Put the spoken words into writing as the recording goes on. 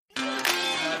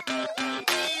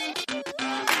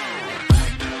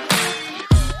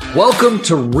Welcome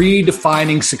to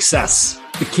Redefining Success,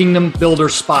 the Kingdom Builder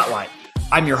Spotlight.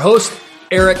 I'm your host,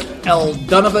 Eric L.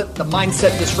 Dunovet, the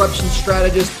Mindset Disruption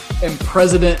Strategist and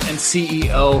President and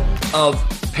CEO of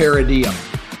Paradigm.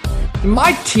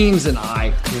 My teams and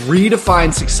I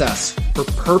redefine success for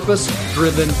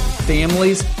purpose-driven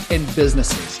families and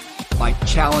businesses by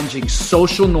challenging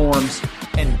social norms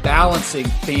and balancing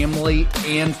family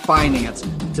and finance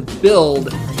to build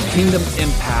kingdom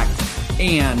impact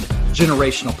and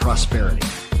generational prosperity.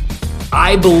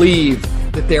 I believe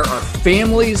that there are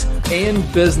families and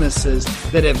businesses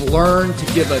that have learned to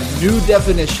give a new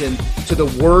definition to the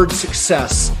word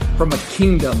success from a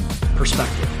kingdom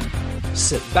perspective.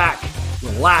 Sit back,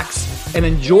 relax, and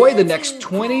enjoy the next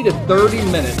 20 to 30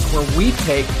 minutes where we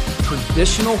take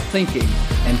traditional thinking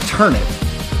and turn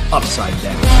it upside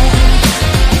down.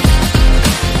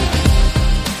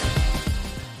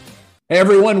 Hey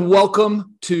everyone,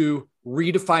 welcome to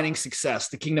Redefining Success,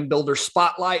 the Kingdom Builder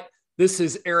Spotlight. This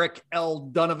is Eric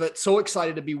L. Dunovet. So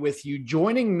excited to be with you.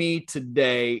 Joining me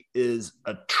today is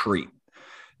a treat.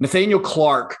 Nathaniel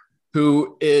Clark,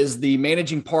 who is the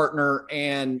managing partner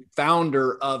and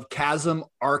founder of CHASM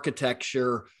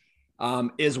Architecture,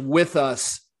 is with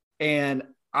us. And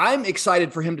I'm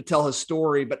excited for him to tell his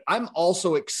story, but I'm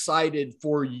also excited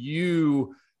for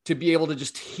you to be able to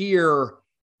just hear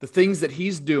the things that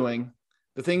he's doing,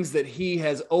 the things that he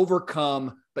has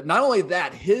overcome, but not only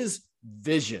that, his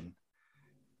vision.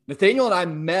 Nathaniel and I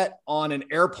met on an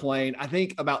airplane, I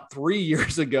think about 3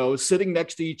 years ago, sitting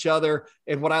next to each other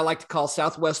in what I like to call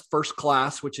Southwest First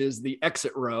Class, which is the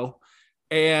exit row,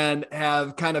 and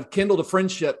have kind of kindled a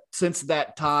friendship since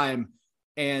that time.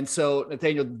 And so,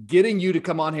 Nathaniel, getting you to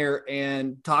come on here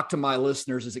and talk to my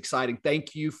listeners is exciting.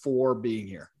 Thank you for being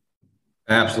here.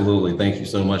 Absolutely. Thank you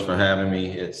so much for having me.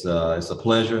 It's a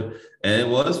pleasure. And it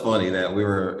was funny that we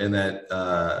were in that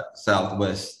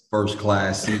Southwest First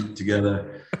Class seat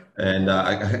together. And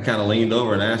I kind of leaned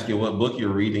over and asked you what book you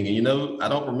were reading. And, I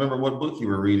don't remember what book you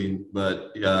were reading,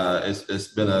 but it's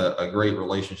been a great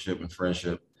relationship and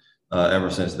friendship ever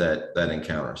since that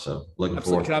encounter. So looking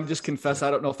forward. Can I just confess,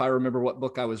 I don't know if I remember what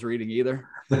book I was reading either.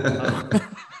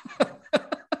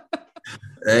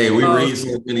 Hey, we read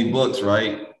so many books,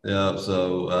 right?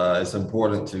 So it's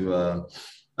important to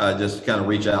just kind of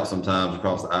reach out sometimes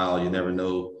across the aisle. You never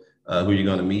know who you're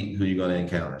going to meet, who you're going to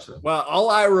encounter. So, well, all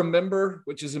I remember,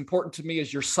 which is important to me,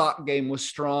 is your sock game was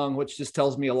strong, which just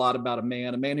tells me a lot about a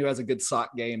man. A man who has a good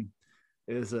sock game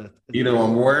is either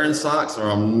I'm wearing socks or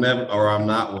I'm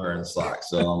not wearing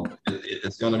socks. So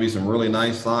it's going to be some really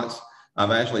nice socks.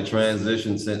 I've actually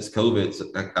transitioned since COVID.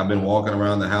 So I've been walking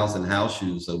around the house in house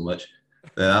shoes so much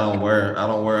that I don't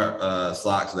wear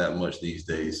socks that much these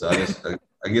days. So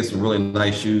I get some really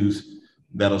nice shoes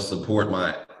that'll support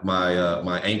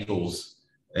my ankles,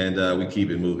 and we keep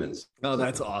it moving. Oh,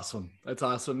 that's awesome. That's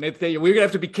awesome. Nathaniel, we're gonna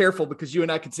have to be careful because you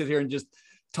and I can sit here and just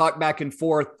talk back and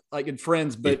forth like in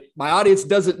friends, but my audience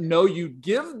doesn't know you.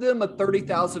 Give them a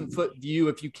 30,000 foot view,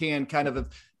 if you can, kind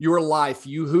of your life,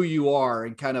 who you are,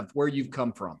 and kind of where you've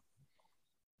come from.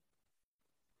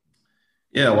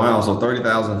 Yeah, wow. So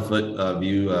 30,000 foot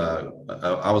view.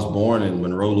 I was born in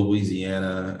Monroe,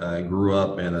 Louisiana. I grew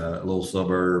up in a little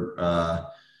suburb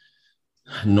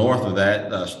north of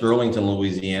that, Sterlington,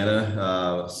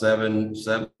 Louisiana,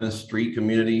 7th Street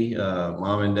community.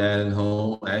 Mom and dad in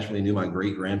home. I actually knew my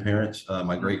great-grandparents,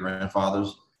 my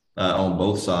great-grandfathers on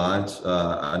both sides.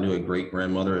 I knew a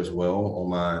great-grandmother as well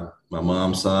on my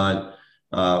mom's side.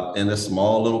 In this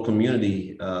small little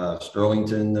community,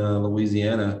 Sterlington,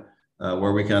 Louisiana,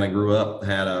 where we kind of grew up.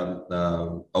 Had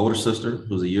a older sister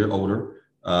who's a year older,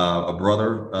 a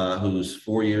brother who's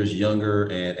 4 years younger,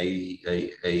 and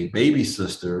a baby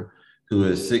sister who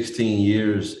is 16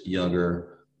 years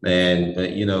younger. And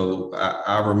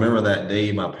I remember that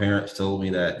day my parents told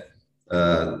me that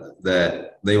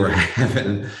they were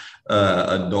having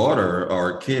a daughter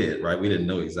or a kid, right? We didn't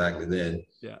know exactly then.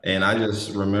 Yeah. And I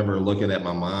just remember looking at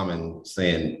my mom and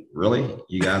saying, "Really,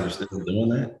 you guys are still doing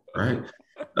that?" Right?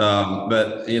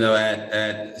 But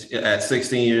at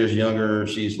 16 years younger,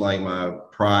 she's like my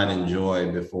pride and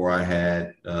joy before I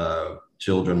had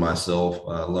children myself,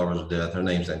 lovers of death. Her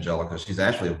name's Angelica. She's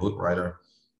actually a book writer,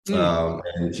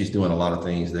 and she's doing a lot of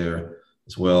things there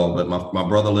as well. But my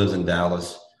brother lives in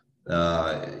Dallas.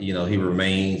 He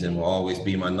remains and will always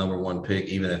be my number one pick,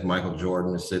 even if Michael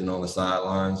Jordan is sitting on the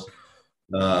sidelines.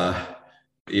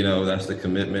 That's the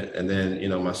commitment. And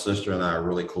then, my sister and I are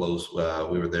really close.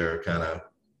 We were there kind of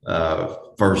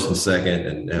first and second,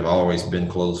 and have always been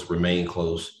close, remain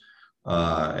close.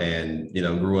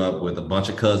 Grew up with a bunch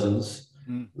of cousins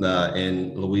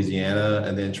in Louisiana,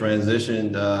 and then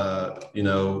transitioned,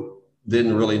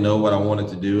 didn't really know what I wanted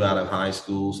to do out of high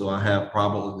school. So I have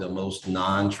probably the most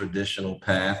non-traditional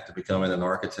path to becoming an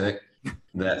architect.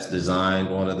 That's designed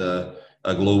one of a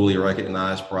globally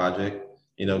recognized project,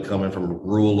 coming from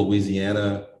rural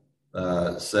Louisiana,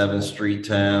 7th Street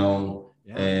town,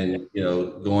 and,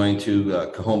 going to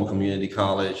Kahoma Community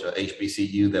College,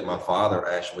 HBCU that my father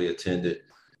actually attended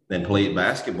and played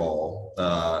basketball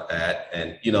at.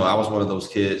 And, I was one of those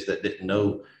kids that didn't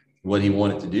know what he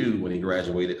wanted to do when he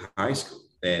graduated high school.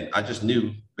 And I just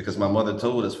knew, because my mother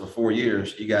told us for 4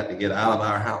 years, you got to get out of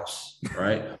our house,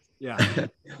 right?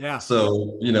 Yeah.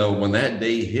 So, when that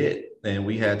day hit and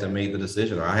we had to make the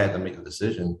decision, or I had to make the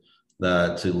decision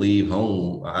to leave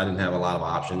home, I didn't have a lot of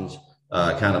options.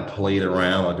 Kind of played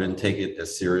around. I didn't take it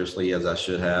as seriously as I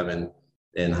should have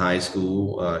in high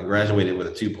school. Graduated with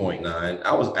a 2.9.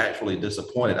 I was actually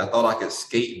disappointed. I thought I could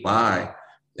skate by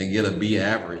and get a B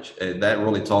average. And that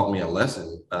really taught me a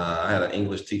lesson. I had an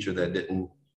English teacher that didn't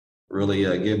really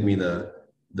give me the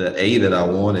A that I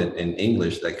wanted in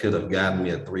English that could have gotten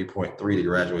me a 3.3 to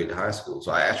graduate high school.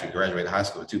 So I actually graduated high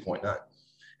school at 2.9.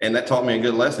 And that taught me a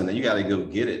good lesson that you got to go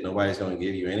get it. Nobody's going to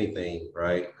give you anything,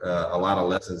 right? A lot of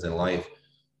lessons in life.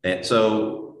 And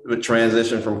so we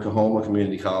transitioned from Kahoma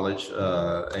Community College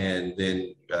and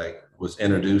then was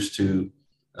introduced to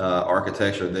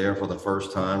architecture there for the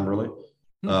first time, really.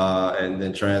 And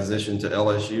then transitioned to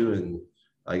LSU. And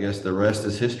I guess the rest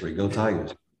is history. Go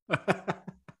Tigers.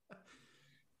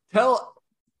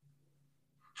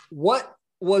 What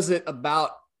was it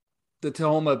about the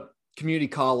Tahoma Community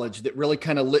College that really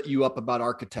kind of lit you up about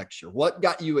architecture? What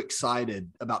got you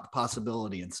excited about the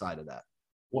possibility inside of that?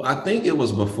 Well, I think it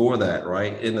was before that,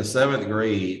 right? In the 7th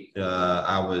grade,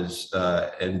 I was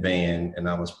in band and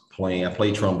I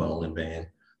played trombone in band.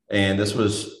 And this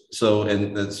was, so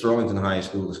in the Sterlington High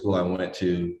School, the school I went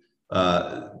to,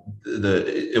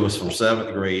 it was from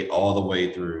 7th grade all the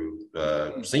way through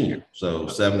senior. So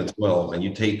 7 to 12, and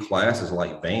you take classes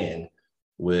like band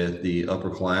with the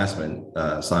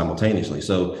upperclassmen simultaneously.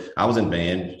 So I was in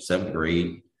band 7th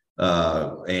grade,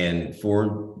 and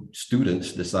 4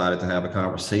 students decided to have a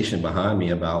conversation behind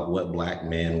me about what Black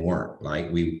men weren't.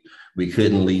 Like we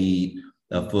couldn't lead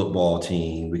a football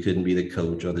team. We couldn't be the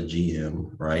coach or the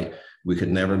GM, right? We could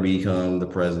never become the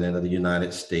president of the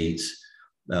United States.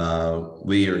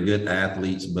 We are good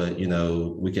athletes, but,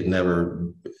 we could never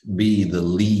be the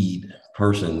lead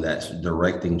person that's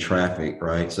directing traffic,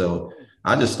 right? So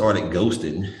I just started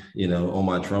ghosting, on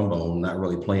my trombone, not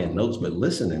really playing notes, but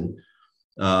listening.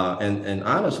 And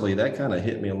honestly, that kind of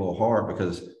hit me a little hard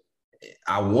because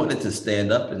I wanted to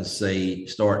stand up and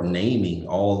start naming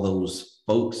all those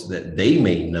folks that they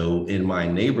may know in my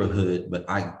neighborhood, but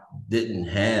I didn't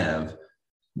have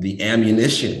the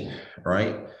ammunition,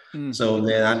 right? So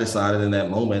then I decided in that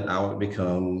moment I would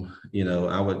become,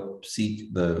 I would seek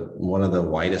one of the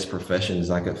whitest professions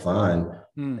I could find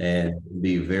and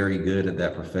be very good at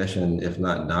that profession, if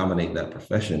not dominate that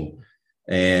profession.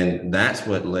 And that's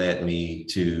what led me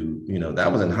to,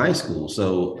 that was in high school.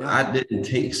 So I didn't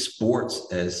take sports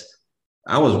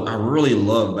I really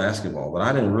loved basketball, but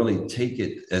I didn't really take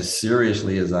it as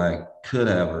seriously as I could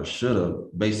have or should have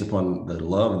based upon the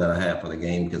love that I had for the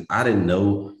game, because I didn't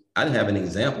have any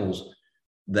examples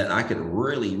that I could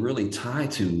really, really tie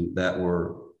to that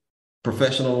were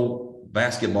professional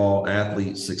basketball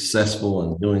athletes, successful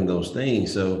and doing those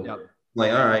things. So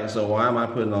all right, so why am I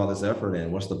putting all this effort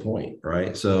in? What's the point,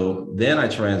 right? So then I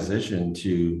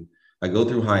transitioned I go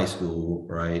through high school,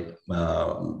 right?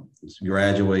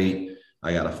 Graduate,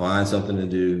 I got to find something to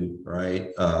do, right?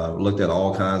 Looked at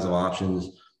all kinds of options.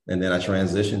 And then I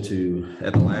transitioned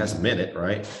at the last minute,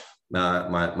 right?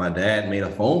 My dad made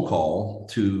a phone call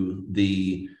to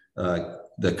the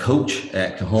coach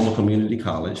at Kahoma Community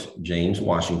College, James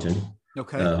Washington, who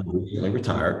recently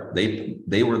retired.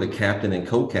 They were the captain and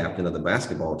co-captain of the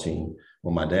basketball team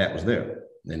when my dad was there,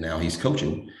 and now he's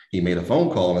coaching. He made a phone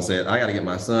call and said, "I got to get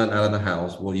my son out of the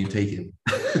house. Will you take him?"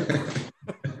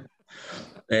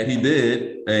 And he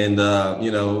did. And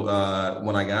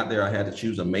when I got there, I had to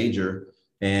choose a major.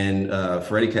 And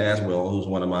Freddie Caswell, who's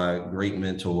one of my great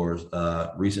mentors,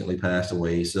 recently passed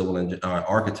away,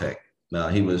 architect.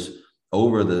 He was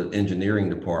over the engineering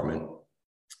department.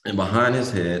 And behind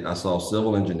his head, I saw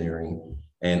civil engineering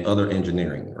and other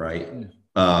engineering, right?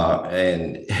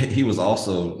 And he was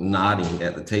also nodding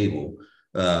at the table.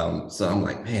 So I'm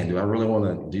like, man, do I really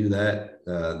want to do that?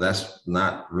 That's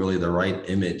not really the right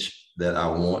image that I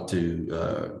want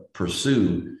to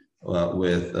pursue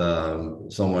with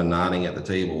someone nodding at the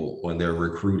table when they're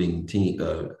recruiting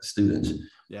students.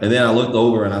 And then I looked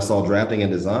over and I saw drafting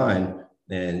and design.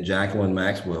 and Jacqueline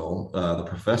Maxwell, the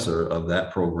professor of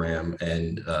that program,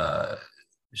 and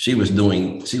she was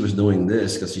doing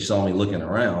this because she saw me looking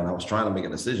around. I was trying to make a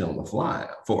decision on the fly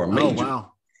for a major. Oh,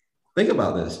 wow. Think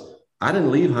about this. I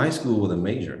didn't leave high school with a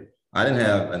major. I didn't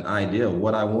have an idea of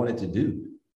what I wanted to do.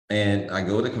 And I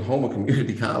go to Kahoma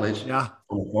Community College on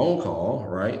a phone call,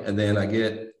 right? And then I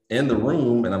get in the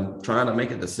room and I'm trying to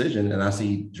make a decision, and I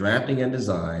see drafting and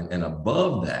design. And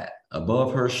above that,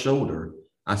 above her shoulder,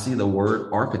 I see the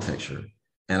word architecture.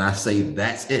 And I say,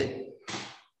 that's it.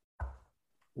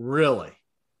 Really?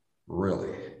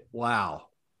 Really? Wow.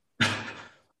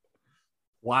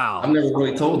 Wow. I've never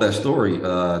really told that story,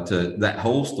 to that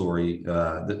whole story.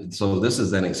 So this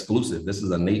is an exclusive. This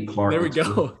is a Nate Clark. There we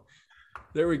exclusive. go.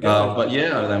 There we go. But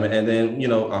yeah, I mean, and then,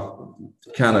 I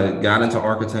kind of got into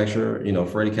architecture.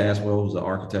 Freddie Caswell, who's the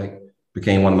architect,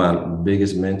 became one of my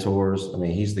biggest mentors. I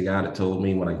mean, he's the guy that told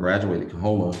me when I graduated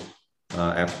Kahoma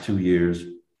after 2 years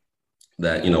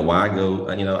that, why go,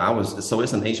 so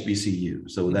it's an HBCU.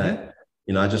 So that,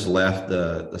 I just left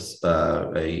a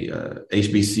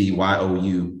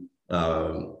HBCYOU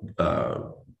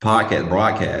podcast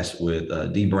broadcast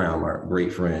with D Brown, my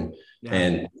great friend. Yeah.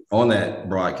 And on that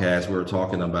broadcast, we were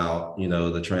talking about,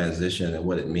 the transition and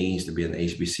what it means to be an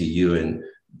HBCU and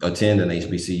attend an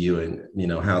HBCU and,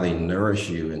 how they nourish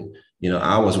you. And,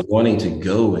 I was wanting to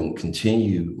go and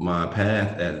continue my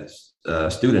path as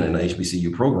a student in the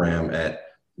HBCU program at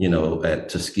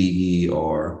Tuskegee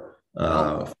or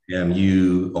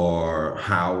FAMU or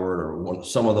Howard or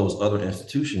some of those other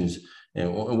institutions.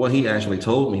 And what he actually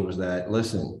told me was that,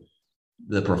 listen,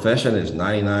 the profession is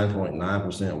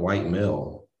 99.9% white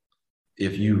male.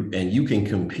 If you can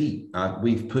compete,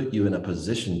 we've put you in a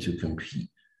position to compete.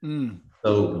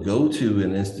 So go to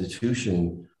an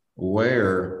institution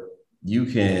where you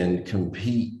can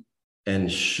compete and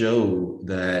show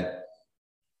that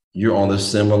you're on the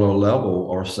similar level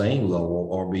or same level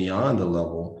or beyond the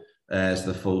level as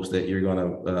the folks that you're going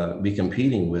to be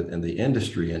competing with in the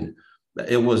industry. And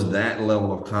it was that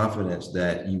level of confidence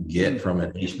that you get from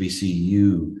an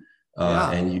HBCU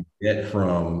and you get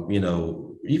from,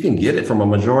 you can get it from a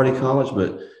majority college,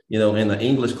 but, in the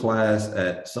English class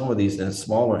at some of these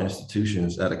smaller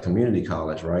institutions at a community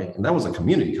college, right? And that was a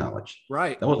community college.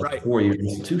 Right. That was a 4-year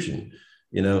institution.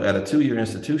 At a 2-year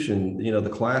institution, the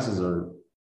classes are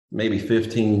maybe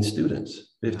 15 to 20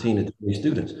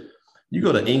 students. You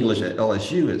go to English at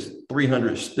LSU, it's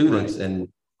 300 students and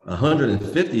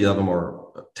 150 of them are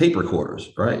tape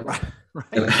recorders, right?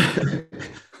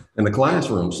 In the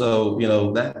classroom. So,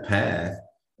 that path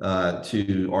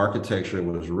to architecture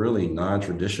was really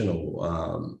non-traditional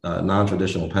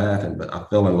path. But I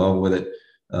fell in love with it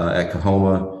at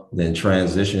Kahoma, then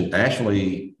transitioned.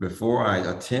 Actually, before I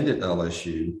attended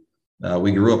LSU,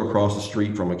 we grew up across the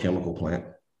street from a chemical plant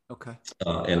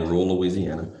in rural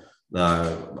Louisiana.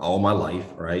 All my life,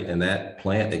 right? And that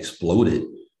plant exploded.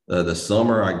 The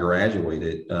summer I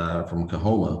graduated from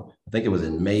Kahoma, I think it was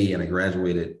in May, and I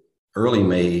graduated early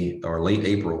May or late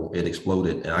April, it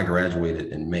exploded, and I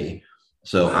graduated in May.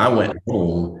 So I went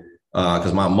home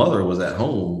because my mother was at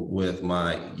home with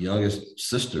my youngest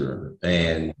sister,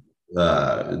 and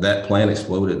that plant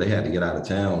exploded. They had to get out of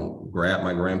town, grab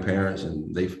my grandparents,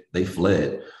 and they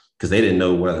fled because they didn't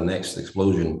know where the next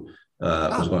explosion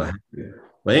was going to happen.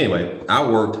 But anyway, I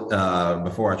worked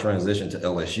before I transitioned to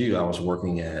LSU. I was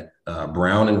working at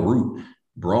Brown and Root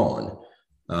Braun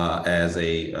as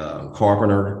a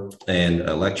carpenter and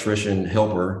electrician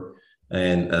helper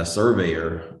and a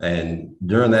surveyor. And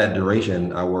during that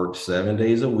duration, I worked 7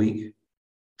 days a week,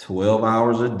 12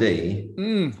 hours a day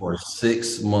for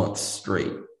 6 months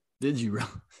straight. Did you really?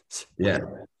 Yeah.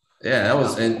 Yeah, that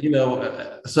was, and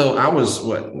so I was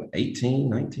 18,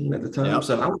 19 at the time. Yep.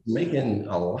 So I was making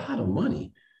a lot of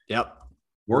money. Yep.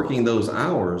 Working those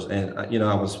hours. And, I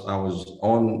was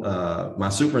on my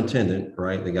superintendent,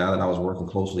 right? The guy that I was working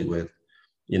closely with,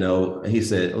 he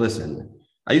said, listen,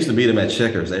 I used to beat him at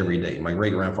checkers every day. My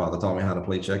great grandfather taught me how to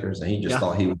play checkers, and he just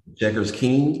thought he was checkers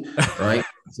king, right?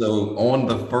 So on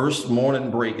the first morning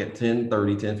break at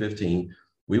 10:15,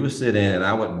 we would sit in and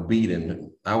I would beat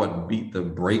him. I would beat the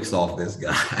brakes off this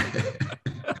guy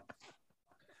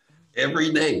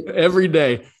every day. Every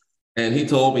day. And he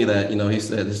told me that, he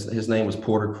said his name was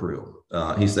Porter Crew.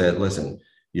 He said, listen,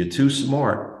 you're too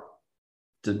smart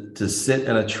to sit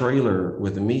in a trailer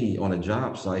with me on a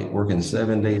job site working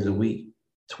 7 days a week,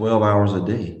 12 hours a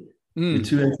day. You're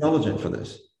too intelligent for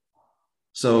this.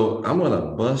 So I'm going to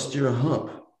bust your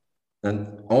hump.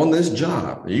 And on this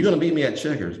job, you're going to beat me at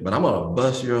checkers, but I'm going to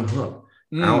bust your hump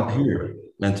out here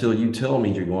until you tell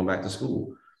me you're going back to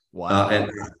school. Wow.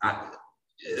 And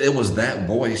it was that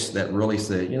voice that really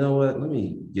said, you know what, let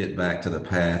me get back to the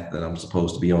path that I'm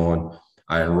supposed to be on.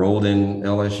 I enrolled in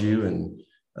LSU and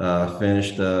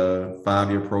finished a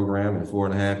 5-year program in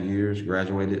 4.5 years,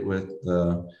 graduated with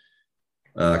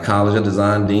College of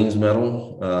Design Dean's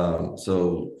Medal.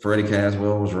 So Freddie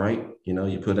Caswell was right.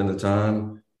 You put in the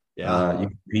time, you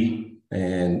compete,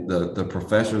 and the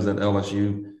professors at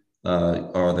LSU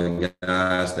are the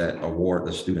guys that award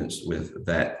the students with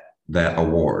that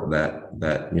award, that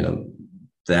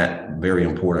very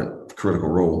important critical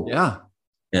role. Yeah.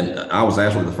 And I was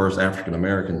actually the first African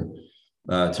American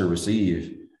to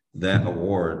receive that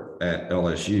award at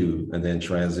LSU, and then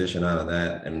transition out of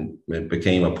that and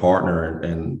became a partner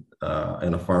in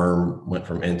a firm. Went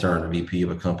from intern to VP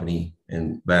of a company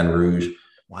in Baton Rouge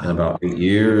in about 8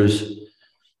 years,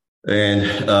 and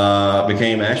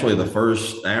became actually the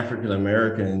first African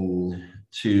American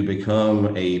to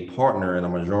become a partner in a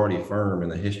majority firm in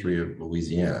the history of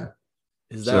Louisiana.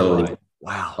 Is that right?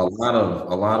 Wow. A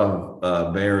lot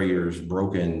of barriers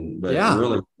broken, but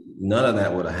really none of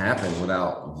that would have happened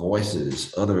without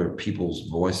voices, other people's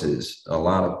voices, a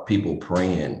lot of people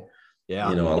praying,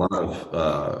 a lot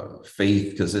of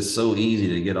faith, because it's so easy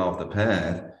to get off the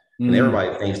path. And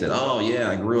everybody thinks that, oh yeah,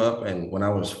 I grew up, and when I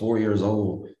was 4 years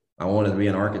old, I wanted to be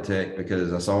an architect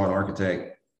because I saw an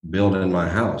architect building my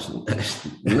house.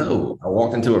 No, I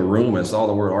walked into a room and saw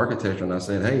the word architecture, and I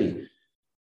said, hey,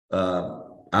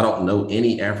 I don't know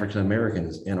any African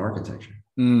Americans in architecture.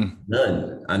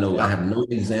 None. I have no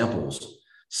examples.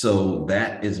 So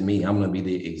that is me. I'm going to be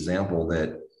the example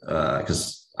that,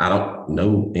 because I don't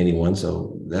know anyone.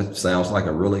 So that sounds like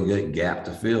a really good gap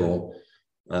to fill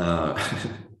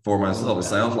for myself. It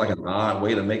sounds like an odd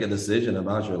way to make a decision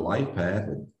about your life path.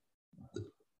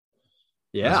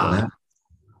 Yeah.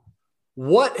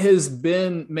 What has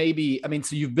been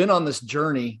so you've been on this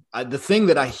journey. The thing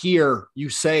that I hear you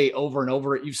say over and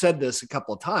over, you've said this a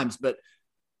couple of times, but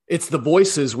it's the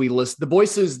voices we listen, the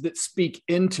voices that speak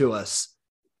into us.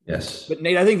 Yes. But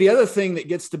Nate, I think the other thing that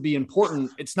gets to be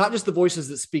important, it's not just the voices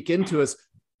that speak into us,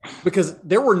 because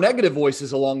there were negative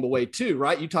voices along the way too,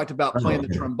 right? You talked about playing the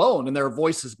trombone, and there are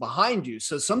voices behind you.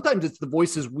 So sometimes it's the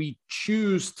voices we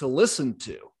choose to listen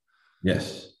to.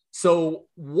 Yes. So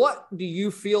what do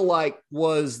you feel like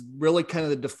was really kind of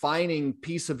the defining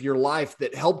piece of your life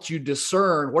that helped you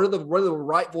discern what are the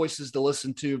right voices to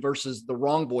listen to versus the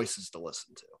wrong voices to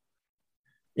listen to?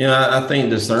 I think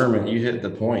discernment, you hit the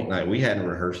point. Like, we hadn't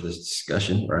rehearsed this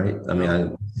discussion, right? I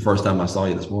mean, first time I saw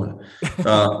you this morning,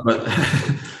 but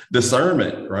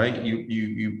discernment, right?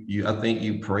 I think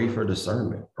you pray for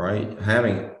discernment, right?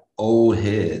 Having old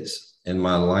heads in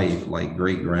my life, like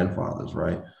great grandfathers,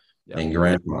 right? And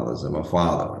grandfathers, and my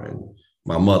father and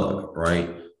my mother, right?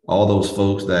 All those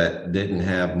folks that didn't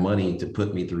have money to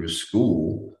put me through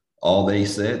school, all they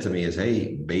said to me is,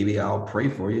 hey, baby, I'll pray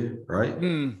for you, right?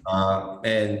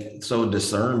 And so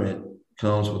discernment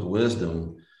comes with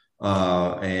wisdom.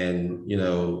 And,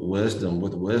 wisdom,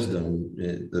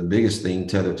 the biggest thing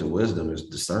tethered to wisdom is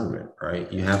discernment,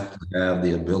 right? You have to have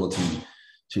the ability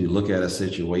to look at a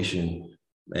situation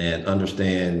and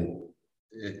understand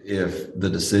if the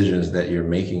decisions that you're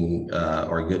making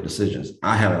are good decisions.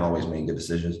 I haven't always made good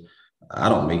decisions.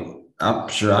 I'm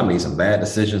sure I made some bad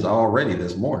decisions already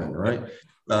this morning, right?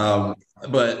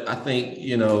 But I think,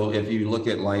 if you look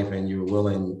at life and you're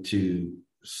willing to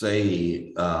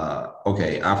say,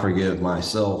 okay, I forgive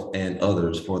myself and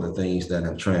others for the things that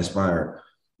have transpired,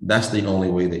 that's the only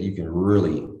way that you can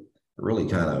really, really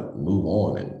kind of move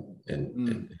on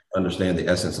and understand the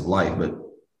essence of life.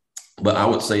 But I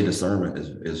would say discernment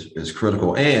is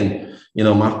critical. And,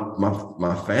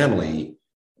 my family,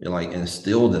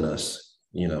 instilled in us,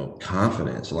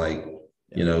 confidence.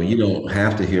 You don't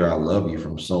have to hear I love you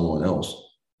from someone else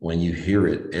when you hear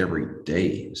it every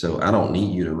day. So I don't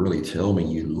need you to really tell me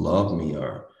you love me,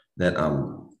 or that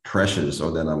I'm precious,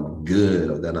 or that I'm good,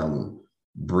 or that I'm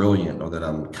brilliant, or that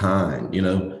I'm kind.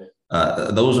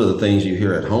 Those are the things you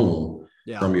hear at home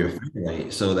from your family,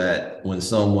 so that when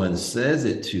someone says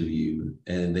it to you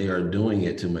and they are doing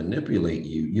it to manipulate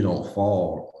you, you don't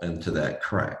fall into that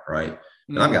crack, right?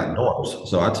 And I've got daughters,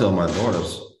 so I tell my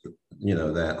daughters,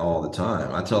 that all the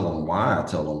time. I tell them why I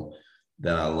tell them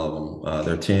that I love them.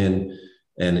 They're 10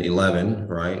 and 11,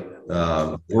 right?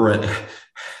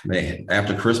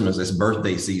 After Christmas, it's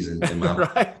birthday season in my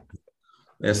right.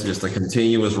 It's just a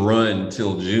continuous run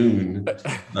till June.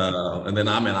 And then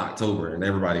I'm in October, and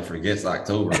everybody forgets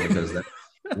October because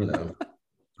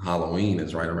Halloween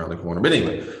is right around the corner. But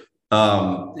anyway,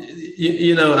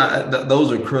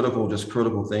 those are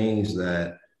critical things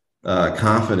that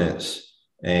confidence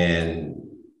and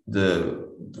the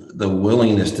the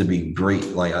willingness to be great.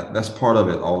 Like that's part of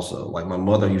it also. Like my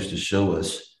mother used to show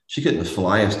us, she couldn't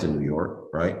fly us to New York,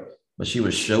 right? But she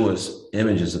would show us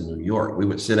images of New York. We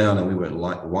would sit down and we would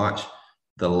watch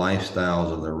the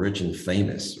lifestyles of the rich and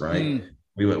famous, right?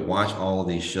 We would watch all of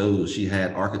these shows. She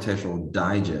had Architectural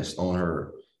Digest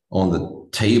on the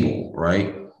table,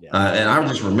 right? Yeah. And I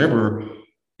just remember,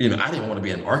 I didn't want to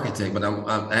be an architect, but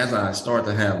as I start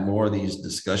to have more of these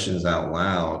discussions out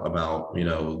loud about,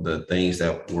 the things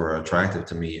that were attractive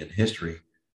to me in history,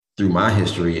 through my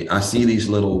history, I see these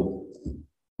little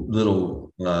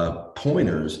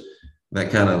pointers that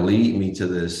kind of lead me to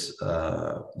this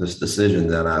decision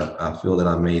that I feel that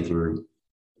I made through,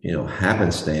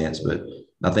 happenstance. But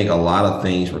I think a lot of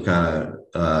things were kind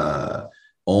of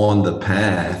on the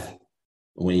path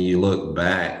when you look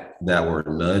back that were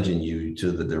nudging you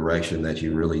to the direction that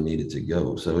you really needed to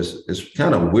go. So it's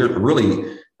kind of weird,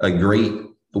 really a great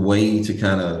way to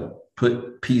kind of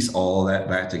piece all that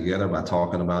back together by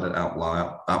talking about it out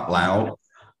loud,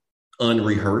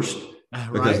 unrehearsed.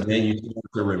 Because then you start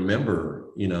to remember,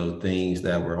 things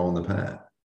that were on the path.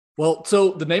 Well,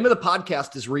 so the name of the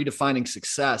podcast is Redefining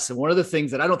Success. And one of the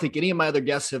things that I don't think any of my other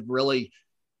guests have really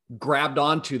grabbed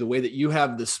onto the way that you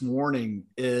have this morning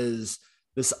is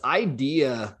this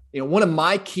idea. One of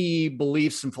my key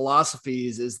beliefs and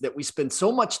philosophies is that we spend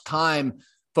so much time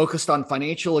focused on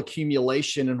financial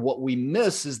accumulation, and what we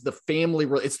miss is the family.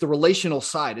 It's the relational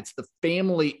side. It's the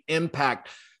family impact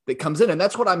that comes in. And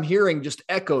that's what I'm hearing just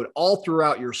echoed all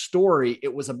throughout your story.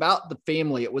 It was about the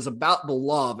family. It was about the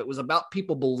love. It was about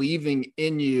people believing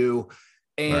in you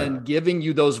and giving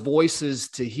you those voices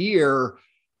to hear.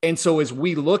 And so as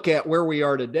we look at where we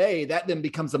are today, that then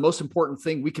becomes the most important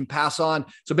thing we can pass on.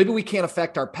 So maybe we can't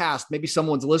affect our past. Maybe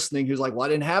someone's listening who's like, well, I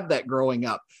didn't have that growing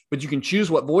up, but you can choose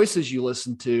what voices you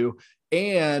listen to.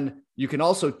 And you can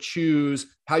also choose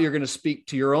how you're going to speak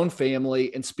to your own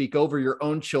family and speak over your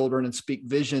own children and speak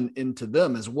vision into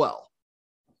them as well.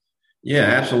 Yeah,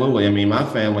 absolutely. I mean, my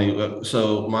family,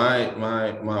 so my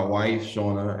wife,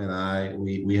 Shauna, and I,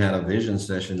 we had a vision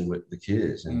session with the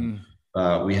kids, and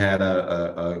we had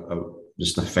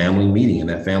just a family meeting, and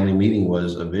that family meeting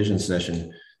was a vision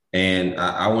session. And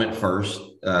I went first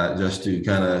just to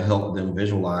kind of help them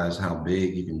visualize how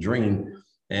big you can dream.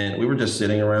 And we were just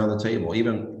sitting around the table.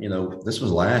 Even, this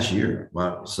was last year.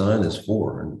 My son is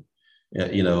 4,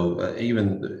 and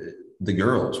even the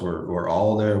girls were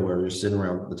all there. We were just sitting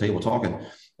around the table talking.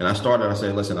 And I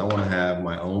said, listen, I want to have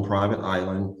my own private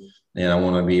island, and I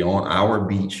want to be on our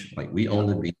beach. Like, we own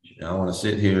the beach. And I want to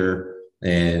sit here,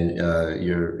 and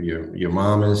your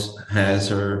mom has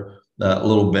her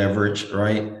little beverage,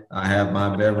 right? I have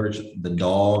my beverage. The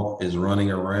dog is running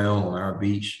around on our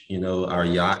beach. Our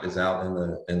yacht is out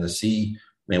in the sea.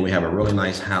 Man, we have a really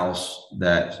nice house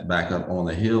that's back up on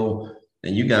the hill.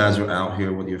 And you guys are out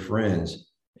here with your friends.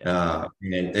 And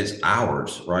it's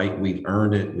ours, right? We've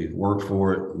earned it. We've worked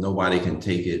for it. Nobody can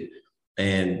take it.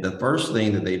 And the first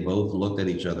thing that they both looked at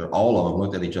each other, all of them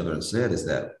looked at each other and said, is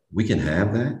that we can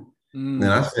have that. And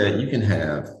I said, you can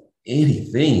have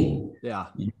anything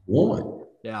you want.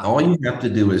 Yeah. All you have to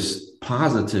do is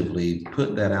positively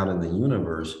put that out in the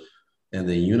universe, and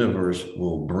the universe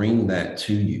will bring that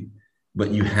to you.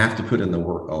 But you have to put in the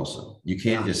work also. You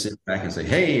can't just sit back and say,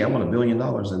 hey, I want $1 billion,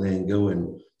 and then go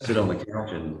and sit on the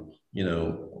couch and,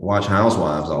 watch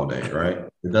Housewives all day, right?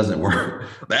 It doesn't work.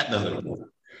 That doesn't work,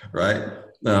 right?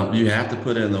 You have to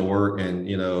put in the work. And,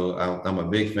 I'm a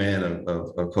big fan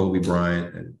of Kobe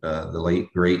Bryant and the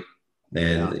late, great.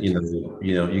 And,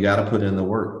 you got to put in the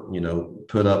work,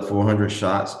 put up 400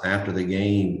 shots after the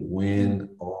game, win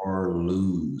or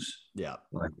lose. Yeah.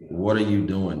 Like, what are you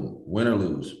doing? Win or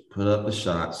lose, put up the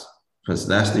shots, because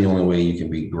that's the only way you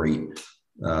can be great,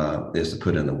 is to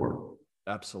put in the work.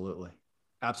 Absolutely.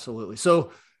 Absolutely.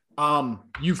 So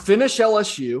you finish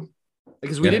LSU,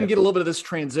 because we didn't get a little bit of this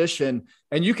transition,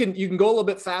 and you can go a little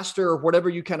bit faster or whatever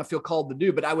you kind of feel called to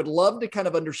do. But I would love to kind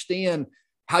of understand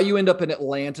how you end up in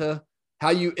Atlanta, how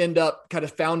you end up kind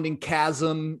of founding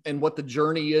CHASM, and what the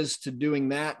journey is to doing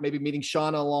that, maybe meeting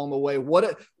Shauna along the way.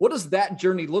 What does that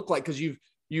journey look like? Because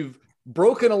you've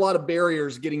broken a lot of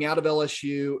barriers getting out of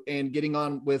LSU and getting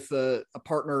on with a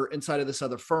partner inside of this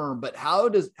other firm. But how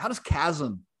does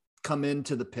CHASM come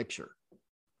into the picture?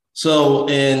 So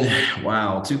in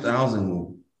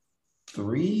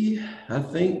 2003, I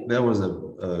think there was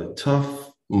a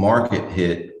tough market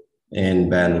hit in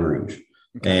Baton Rouge.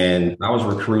 And I was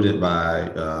recruited by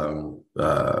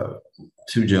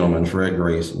two gentlemen, Fred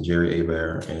Grace and Jerry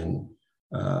Hebert, in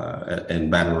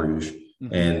Baton Rouge.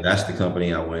 And that's the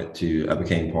company I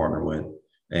became partner with.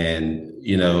 And,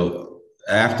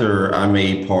 after I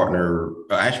made partner,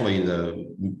 actually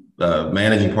the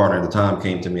managing partner at the time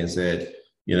came to me and said,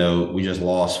 we just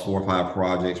lost 4 or 5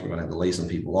 projects. We're going to have to lay some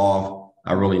people off.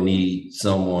 I really need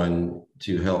someone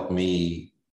to help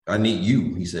me. I need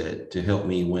you, he said, to help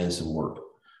me win some work.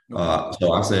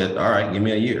 So I said, all right, give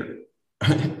me a year.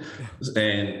 and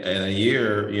a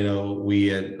year, we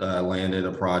had landed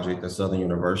a project at Southern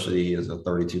University is a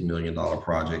 $32 million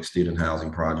project, student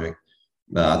housing project.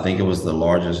 I think it was the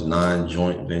largest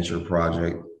non-joint venture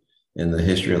project in the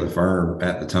history of the firm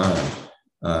at the time,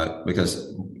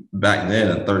 because back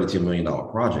then a $32 million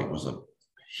project was a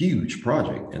huge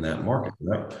project in that market.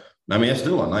 Right? I mean, it's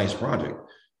still a nice project.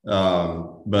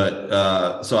 So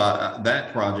that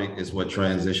project is what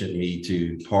transitioned me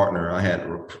to partner. I had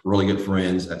really good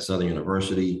friends at Southern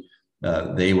University.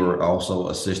 They were also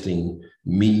assisting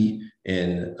me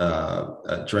in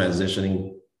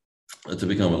transitioning to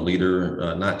become a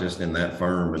leader, not just in that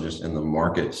firm, but just in the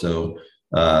market. So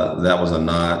that was a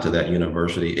nod to that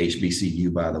university,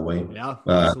 HBCU, by the way. Yeah,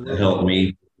 that helped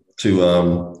me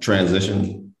to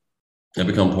transition and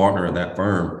become partner at that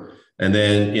firm. And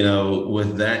then,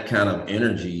 with that kind of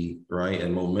energy, right,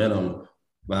 and momentum,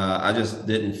 I just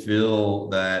didn't feel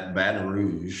that Baton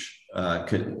Rouge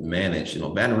couldn't manage.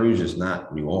 Baton Rouge is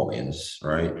not New Orleans,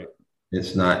 right?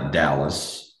 It's not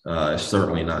Dallas. It's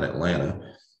certainly not Atlanta.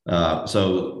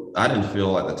 So I didn't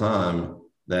feel at the time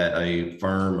that a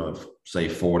firm of, say,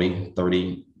 30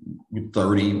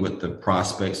 with the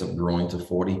prospects of growing to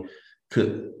 40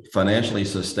 could financially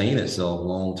sustain itself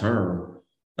long term.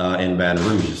 In Baton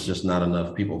Rouge, it's just not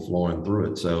enough people flowing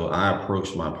through it. So I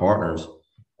approached my partners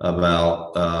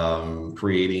about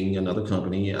creating another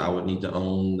company. I would need to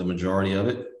own the majority of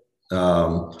it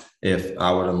if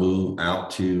I were to move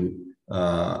out to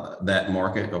that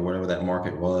market or whatever that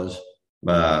market was.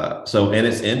 So in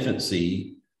its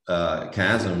infancy,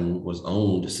 CHASM was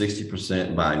owned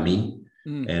 60% by me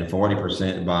and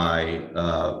 40% by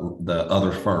the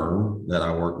other firm that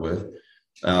I worked with.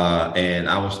 And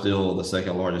I was still the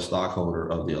second largest stockholder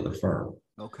of the other firm.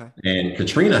 Okay. And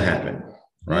Katrina happened,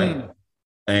 right?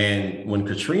 And when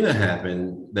Katrina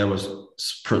happened, there was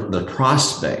the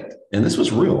prospect, and this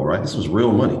was real, right? This was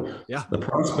real money. Yeah. The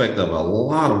prospect of a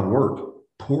lot of work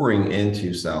pouring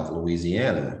into South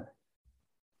Louisiana.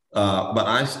 But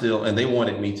and they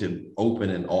wanted me to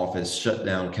open an office, shut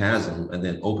down CHASM, and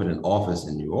then open an office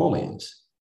in New Orleans.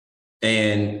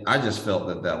 And I just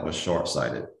felt that was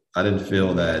short-sighted. I didn't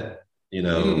feel that,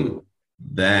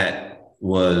 that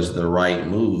was the right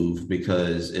move,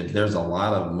 because if there's a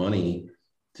lot of money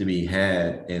to be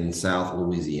had in South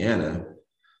Louisiana,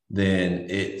 then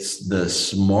it's the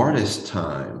smartest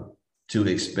time to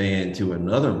expand to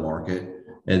another market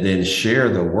and then share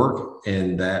the work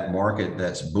in that market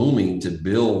that's booming to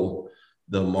build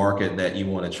the market that you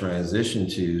want to transition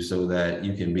to, so that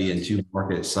you can be in 2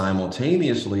 markets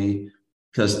simultaneously,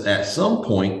 because at some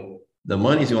point, the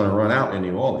money's going to run out in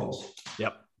New Orleans.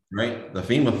 Yep. Right. The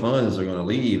FEMA funds are going to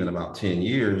leave in about 10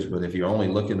 years. But if you're only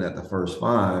looking at the first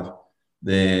 5,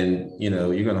 then,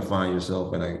 you're going to find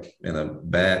yourself in a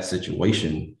bad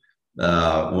situation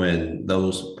when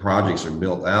those projects are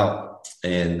built out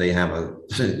and they have a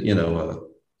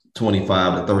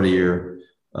 25 to 30 year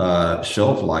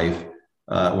shelf life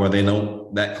where they know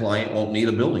that client won't need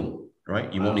a building,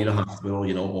 right? You won't need a hospital.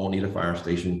 Won't need a fire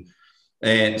station.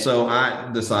 And so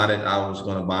I decided I was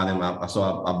going to buy them out. So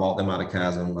I bought them out of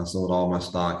CHASM. I sold all my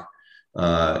stock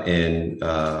in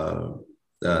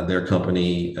their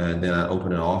company. And then I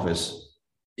opened an office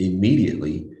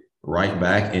immediately right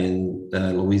back in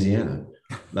Louisiana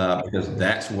because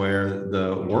that's where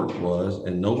the work was.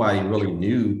 And nobody really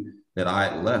knew that I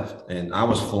had left. And I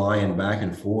was flying back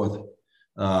and forth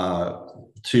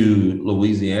to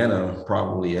Louisiana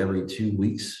probably every 2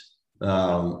 weeks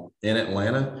in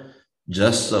Atlanta.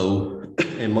 Just so,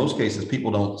 in most cases,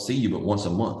 people don't see you but once a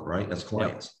month, right? That's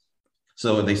clients. Yep.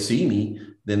 So if they see me,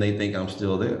 then they think I'm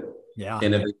still there. Yeah.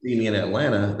 And if they see me in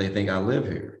Atlanta, they think I live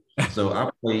here. So I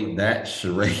played that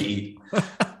charade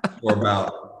for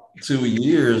about 2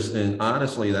 years. And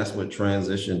honestly, that's what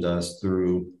transitioned us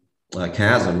through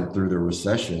CHASM, through the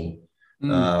recession,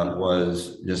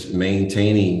 was just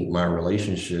maintaining my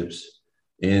relationships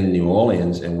in New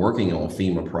Orleans and working on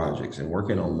FEMA projects and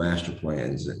working on master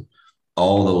plans and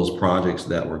all those projects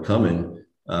that were coming,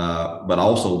 but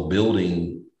also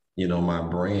building, my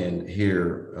brand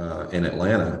here in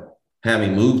Atlanta,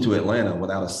 having moved to Atlanta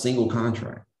without a single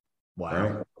contract.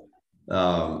 Wow.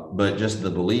 Right? But just the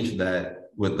belief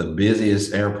that with the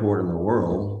busiest airport in the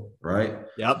world, right?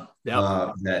 Yep.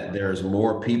 That there's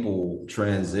more people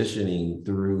transitioning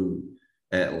through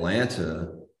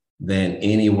Atlanta than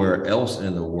anywhere else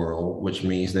in the world, which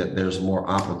means that there's more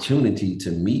opportunity to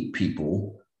meet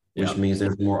people, which means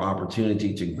there's more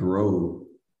opportunity to grow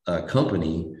a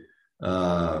company.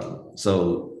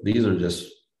 So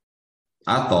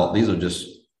I thought these are just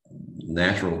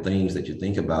natural things that you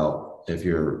think about if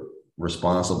you're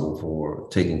responsible for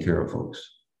taking care of folks.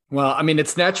 Well, I mean,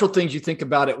 it's natural things you think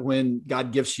about it when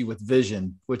God gifts you with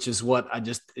vision, which is what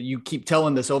you keep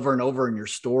telling this over and over in your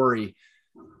story.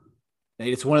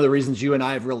 Nate, it's one of the reasons you and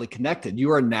I have really connected.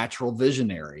 You are a natural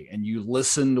visionary and you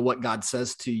listen to what God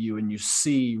says to you and you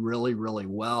see really, really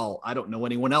well. I don't know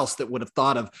anyone else that would have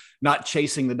thought of not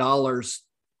chasing the dollars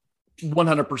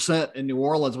 100% in New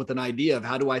Orleans with an idea of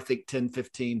how do I think 10,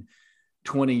 15,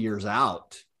 20 years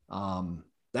out.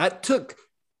 That took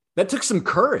some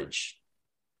courage.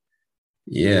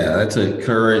 Yeah, that took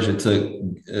courage. It took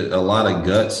a lot of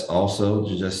guts also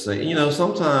to just say,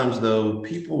 sometimes though,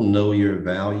 people know your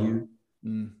value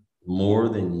more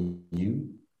than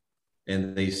you,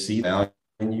 and they see value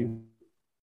in you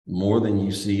more than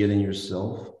you see it in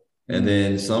yourself. And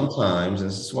then sometimes,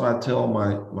 this is what I tell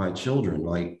my children,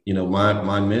 like,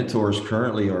 my mentors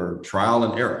currently are trial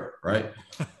and error, right?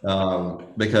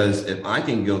 Because if I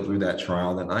can go through that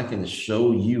trial, then I can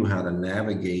show you how to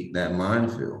navigate that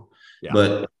minefield. Yeah.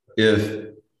 But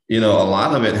if, a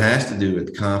lot of it has to do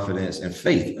with confidence and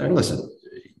faith. And listen,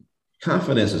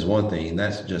 confidence is one thing.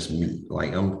 That's just me.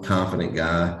 Like, I'm a confident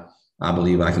guy. I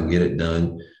believe I can get it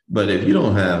done. But if you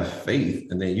don't have faith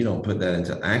and then you don't put that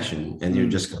into action and you're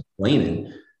just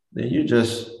complaining, then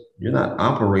you're not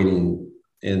operating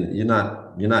and you're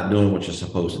not doing what you're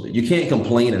supposed to do. You can't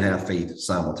complain and have faith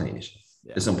simultaneously.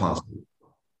 Yeah. It's impossible.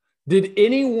 Did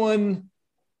anyone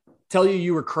tell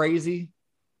you were crazy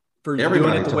for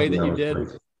doing it the way that you did?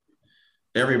 Crazy.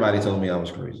 Everybody told me I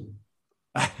was crazy.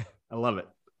 I love it.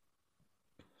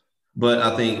 But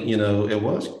I think, it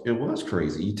was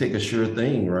crazy. You take a sure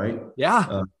thing, right?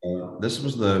 Yeah. This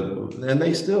was and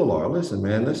they still are. Listen,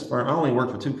 man, I only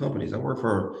work for two companies. I work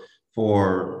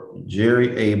for Jerry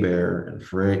Abair and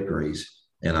Fred Grace,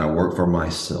 and I work for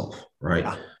myself, right?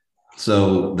 Yeah.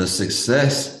 So the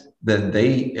success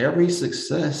every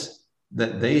success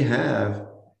that they have,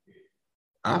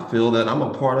 I feel that I'm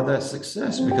a part of that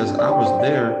success because I was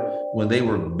there when they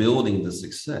were building the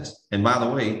success. And by the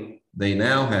way, they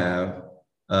now have,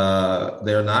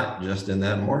 they're not just in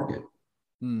that market.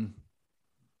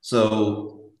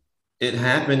 So it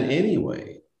happened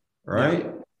anyway, right?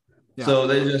 Yeah. Yeah. So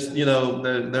they just,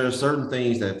 there are certain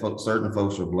things that certain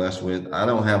folks are blessed with. I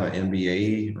don't have an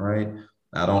MBA, right?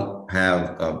 I don't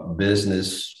have a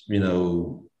business,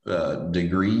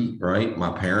 degree, right?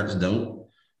 My parents don't.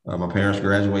 My parents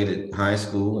graduated high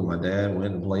school and my dad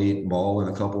went and played ball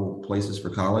in a couple places for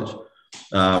college.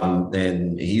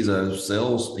 And he was a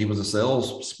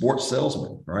sports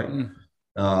salesman, right?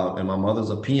 And my mother's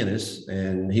a pianist,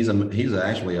 and he's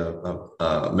actually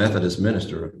a Methodist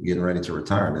minister getting ready to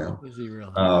retire now. Is he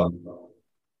really?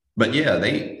 But yeah,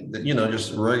 they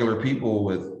just regular people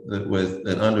with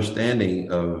an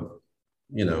understanding of,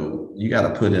 you got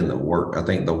to put in the work. I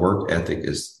think the work ethic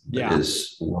is that.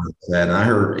 And I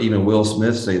heard even Will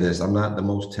Smith say this: I'm not the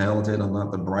most talented, I'm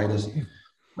not the brightest,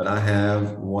 but I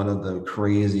have one of the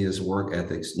craziest work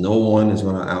ethics. No one is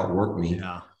going to outwork me.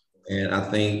 Yeah. And I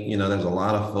think, there's a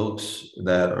lot of folks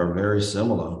that are very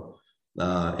similar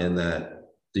in that,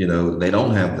 they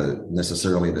don't have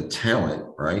necessarily the talent,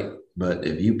 right? But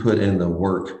if you put in the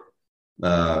work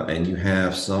and you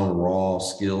have some raw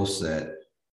skill set,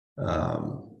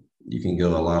 you can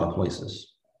go a lot of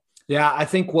places. Yeah, I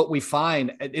think what we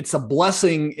find, it's a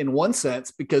blessing in one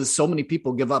sense because so many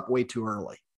people give up way too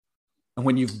early. And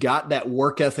when you've got that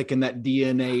work ethic and that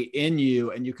DNA in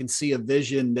you, and you can see a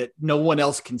vision that no one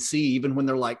else can see, even when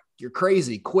they're like, you're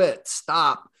crazy, quit,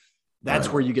 stop, that's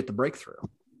right. Where you get the breakthrough.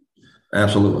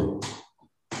 Absolutely.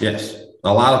 Yes.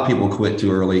 A lot of people quit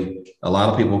too early. A lot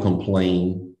of people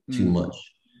complain too much.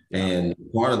 And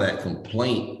part of that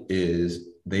complaint is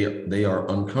they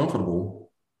are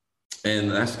uncomfortable.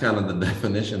 And that's kind of the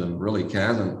definition of really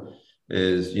CHASM.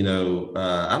 Is,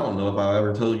 I don't know if I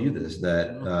ever told you this, that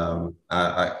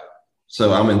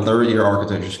so I'm in third year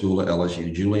architecture school at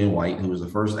LSU. Julian White, who was the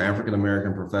first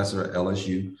African-American professor at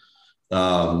LSU,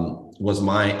 was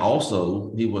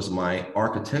my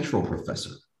architectural professor.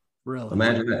 Really?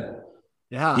 Imagine that.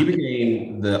 Yeah. He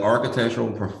became the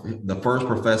first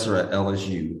professor at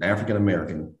LSU,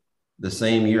 African-American, the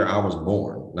same year I was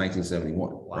born,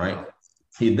 1971, wow. Right?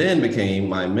 He then became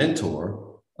my mentor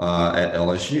at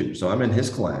LSU. So I'm in his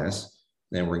class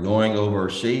and we're going over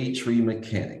shade tree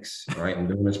mechanics, right? I'm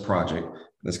doing this project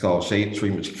that's called shade tree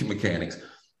mechanics.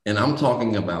 And I'm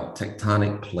talking about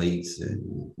tectonic plates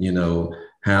and,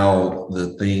 how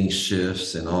the thing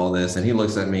shifts and all this. And he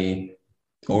looks at me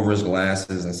over his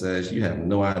glasses and says, "You have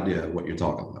no idea what you're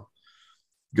talking about.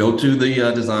 Go to the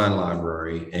design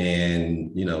library and,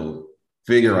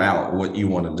 figure out what you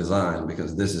want to design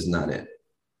because this is not it."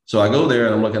 So I go there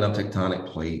and I'm looking up tectonic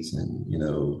plates and,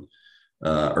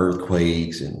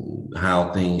 earthquakes and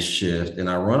how things shift. And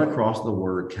I run across the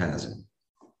word chasm.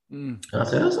 I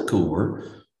said, "That's a cool word."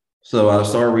 So I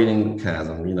started reading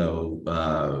chasm,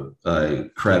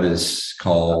 crevice,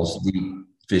 calls, deep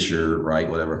fissure, right?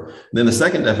 Whatever. And then the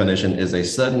second definition is a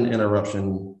sudden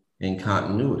interruption in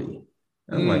continuity.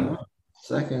 I'm like, wow,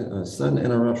 sudden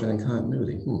interruption in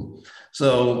continuity.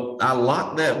 So I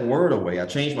locked that word away. I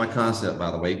changed my concept, by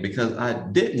the way, because I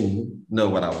didn't know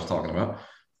what I was talking about,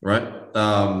 right?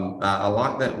 I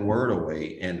locked that word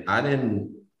away and I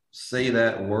didn't say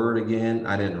that word again.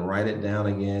 I didn't write it down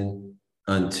again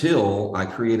until I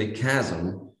created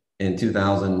CHASM in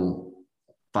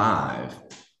 2005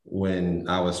 when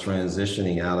I was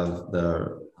transitioning out of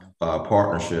the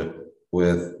partnership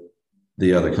with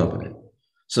the other company.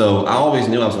 So I always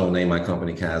knew I was going to name my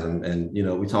company CHASM. And,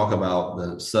 we talk about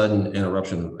the sudden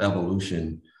interruption of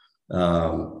evolution,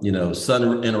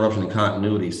 sudden interruption in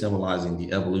continuity symbolizing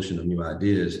the evolution of new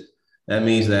ideas. That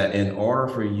means that in order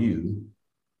for you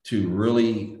to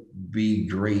really be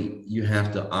great, you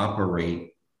have to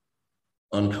operate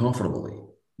uncomfortably.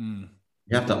 You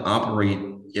have to operate.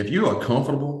 If you are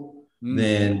comfortable,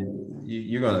 then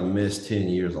you're going to miss 10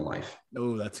 years of life.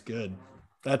 Oh, that's good.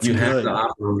 You have to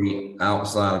operate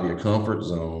outside of your comfort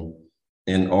zone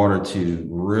in order to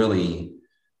really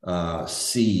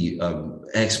see an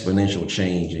exponential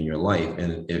change in your life.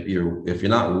 And if you're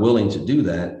not willing to do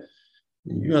that,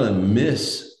 you're going to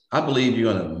miss. I believe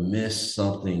you're going to miss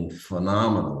something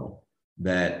phenomenal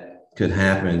that could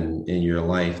happen in your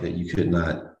life that you could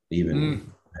not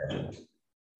even imagine.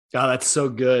 God, that's so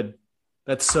good.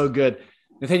 That's so good.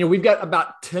 Nathaniel, we've got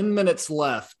about 10 minutes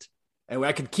left, and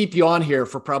I could keep you on here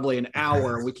for probably an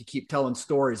hour, and we could keep telling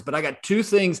stories. But I got two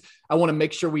things I want to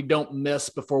make sure we don't miss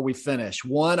before we finish.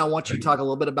 One, I want you to talk a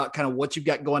little bit about kind of what you've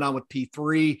got going on with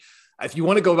P3. If you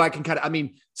want to go back and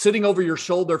sitting over your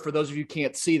shoulder, for those of you who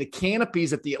can't see, the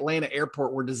canopies at the Atlanta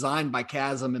airport were designed by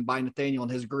CHASM and by Nathaniel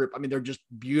and his group. I mean, they're just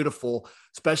beautiful,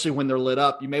 especially when they're lit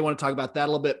up. You may want to talk about that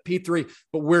a little bit, P3,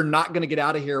 but we're not going to get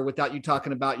out of here without you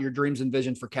talking about your dreams and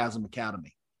vision for CHASM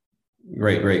Academy.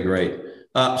 Great.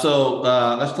 So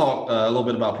let's talk a little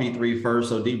bit about P3 first.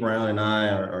 So D Brown and I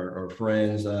are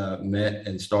friends, met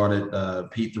and started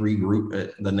P3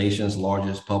 Group, the nation's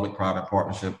largest public-private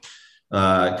partnership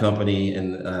company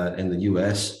in the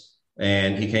U.S.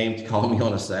 And he came to call me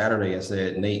on a Saturday and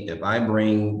said, "Nate, if I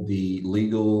bring the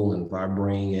legal and if I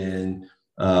bring in,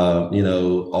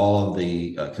 all of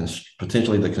the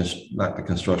potentially not the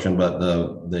construction, but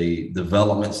the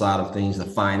development side of things, the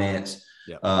finance,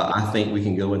 I think we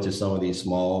can go into some of these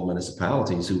small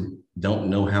municipalities who don't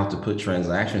know how to put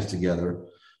transactions together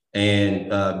and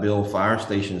build fire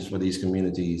stations for these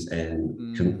communities and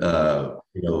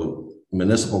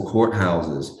municipal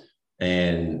courthouses."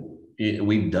 And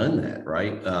we've done that,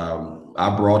 right?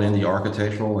 I brought in the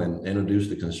architectural and introduced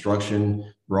the construction,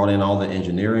 brought in all the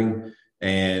engineering,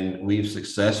 and we've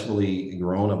successfully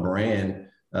grown a brand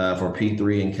for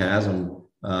P3 and CHASM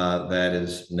that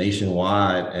is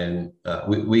nationwide. And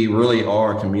we really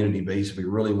are community-based. We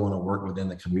really want to work within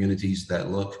the communities that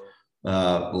look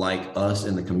like us,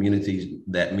 in the communities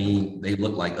that mean they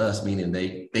look like us, meaning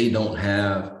they don't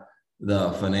have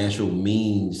the financial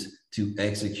means to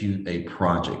execute a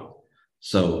project.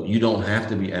 So you don't have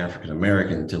to be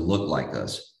African-American to look like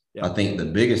us. I think the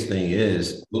biggest thing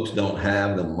is folks don't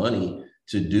have the money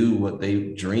to do what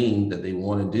they dream that they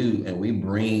want to do. And we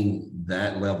bring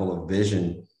that level of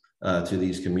vision to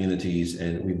these communities.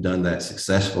 And we've done that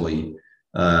successfully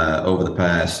over the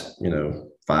past,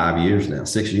 5 years now,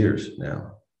 6 years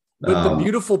now. But the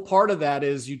beautiful part of that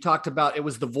is you talked about it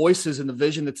was the voices and the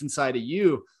vision that's inside of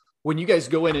you. When you guys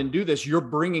go in and do this, you're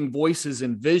bringing voices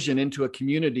and vision into a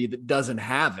community that doesn't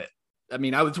have it. I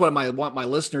mean, I want my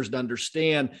listeners to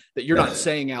understand that you're not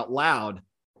saying out loud,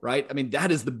 right? I mean, that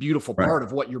is the beautiful part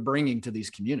of what you're bringing to these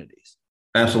communities.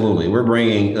 Absolutely. We're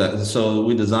bringing, so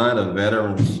we designed a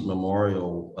Veterans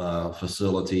Memorial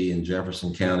facility in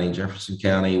Jefferson County. Jefferson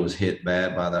County was hit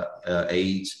bad by the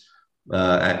AIDS.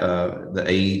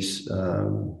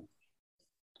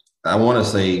 I want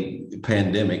to say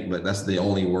pandemic, but that's the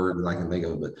only word that I can think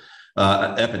of, but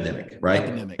epidemic, right?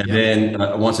 And then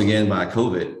once again by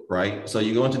COVID, right? So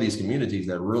you go into these communities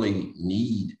that really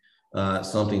need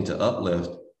something to uplift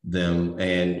them.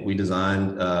 And we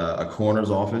designed a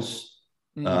coroner's office,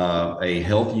 a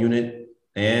health unit,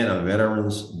 and a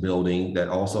veterans building that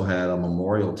also had a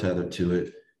memorial tethered to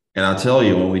it. And I'll tell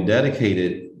you, when we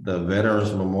dedicated the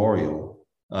Veterans Memorial,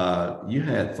 you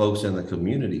had folks in the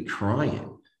community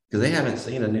crying because they haven't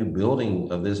seen a new building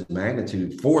of this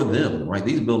magnitude for them, right?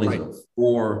 These buildings are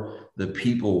for the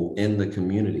people in the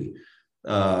community.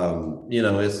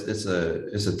 It's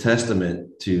a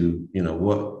testament to,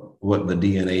 what the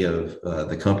DNA of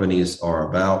the companies are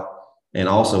about, and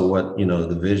also what,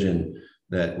 the vision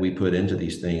that we put into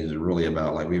these things is really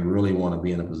about. Like, we really want to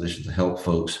be in a position to help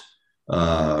folks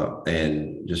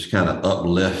and just kind of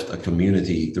uplift a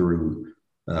community through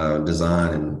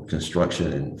design and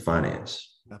construction and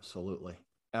finance. Absolutely.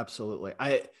 Absolutely.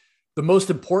 The most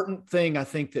important thing I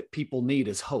think that people need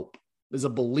is hope, is a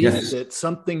belief that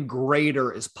something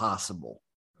greater is possible.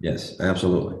 Yes,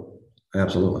 absolutely.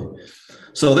 Absolutely.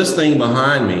 So this thing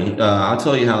behind me, I'll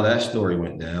tell you how that story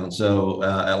went down. So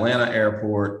Atlanta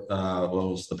Airport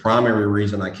was the primary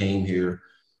reason I came here.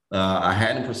 I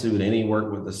hadn't pursued any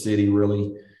work with the city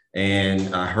really.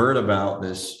 And I heard about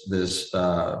this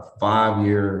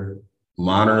 5-year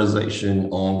modernization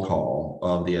on call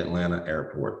of the Atlanta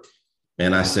airport.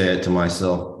 And I said to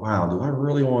myself, wow, do I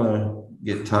really want to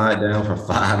get tied down for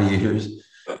 5 years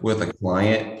with a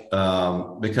client?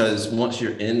 Because once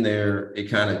you're in there,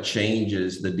 it kind of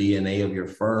changes the DNA of your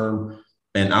firm.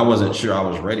 And I wasn't sure I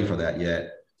was ready for that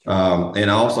yet.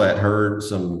 And I also had heard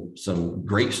some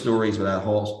great stories, but I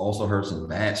also heard some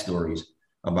bad stories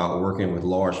about working with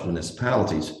large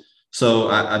municipalities. So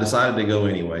I decided to go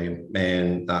anyway.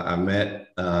 And I met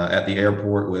at the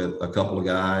airport with a couple of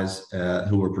guys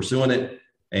who were pursuing it.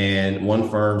 And one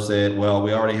firm said, well,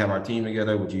 we already have our team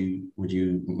together. Would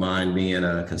you mind being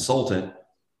a consultant?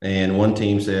 And one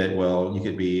team said, well, you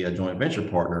could be a joint venture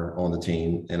partner on the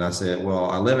team. And I said,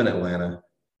 well, I live in Atlanta.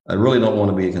 I really don't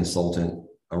want to be a consultant.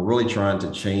 I'm really trying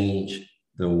to change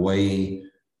the way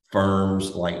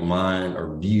firms like mine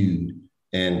are viewed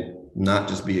and not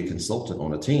just be a consultant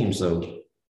on a team. So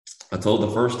I told the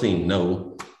first team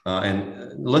no.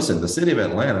 And listen, the city of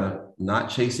Atlanta, not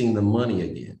chasing the money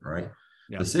again, right?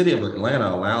 Yeah. The city of Atlanta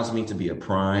allows me to be a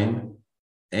prime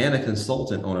and a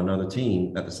consultant on another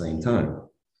team at the same time.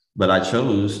 But I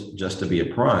chose just to be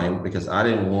a prime because I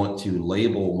didn't want to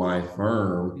label my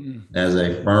firm as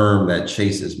a firm that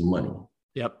chases money.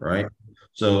 Yep. Right.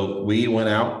 So we went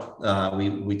out,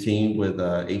 we teamed with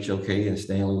HOK and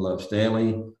Stanley Love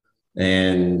Stanley,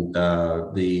 and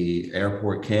the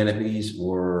airport canopies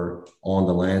were on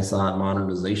the landside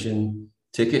modernization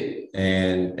ticket,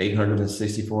 and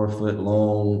 864-foot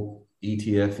long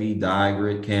ETFE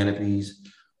die-grid canopies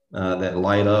that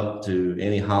light up to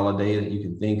any holiday that you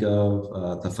can think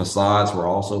of. The facades were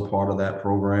also part of that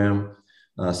program,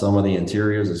 some of the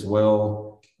interiors as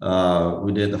well.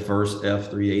 We did the first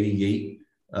F380 gate,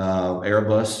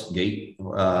 Airbus gate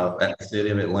at the city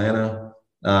of Atlanta.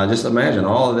 Just imagine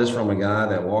all of this from a guy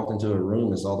that walked into a room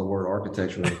and saw the word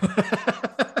architecture.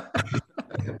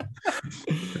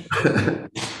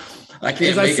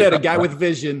 As I said, a guy with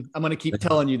vision. I'm going to keep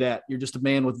telling you that. You're just a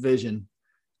man with vision.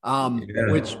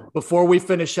 Which, before we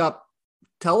finish up,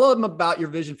 tell them about your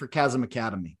vision for CHASM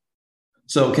Academy.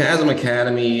 So CHASM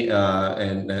Academy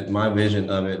and my vision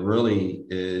of it really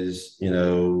is,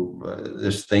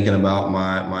 just thinking about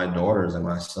my daughters and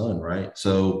my son, right?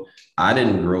 So I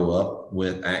didn't grow up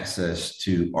with access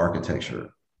to architecture,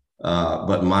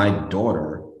 but my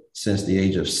daughter, since the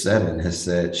age of 7, has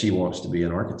said she wants to be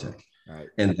an architect. Right.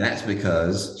 And that's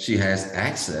because she has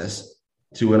access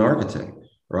to an architect,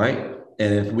 right?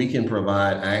 And if we can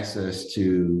provide access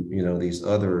to, these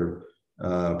other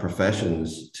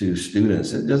professions to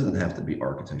students, it doesn't have to be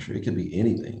architecture. It could be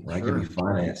anything, right? Sure. It could be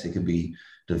finance. It could be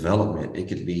development. It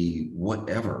could be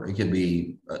whatever. It could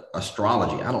be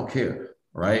astrology. I don't care,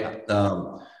 right?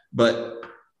 But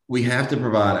we have to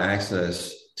provide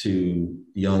access to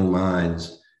young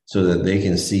minds so that they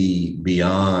can see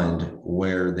beyond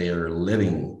where they're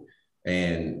living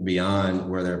and beyond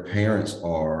where their parents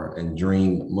are and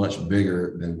dream much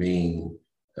bigger than being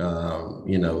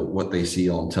what they see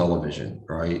on television,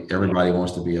 right? Everybody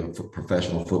wants to be a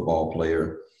professional football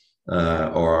player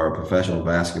or a professional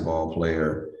basketball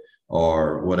player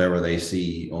or whatever they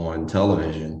see on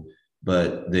television.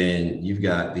 But then you've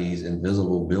got these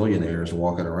invisible billionaires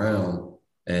walking around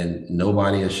and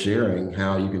nobody is sharing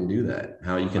how you can do that,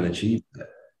 how you can achieve that.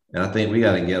 And I think we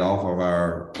got to get off of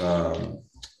our,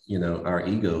 our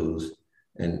egos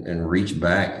and reach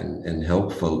back and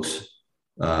help folks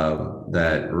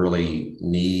that really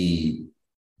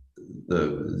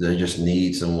they just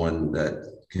need someone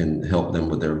that can help them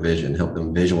with their vision, help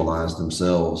them visualize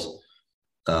themselves,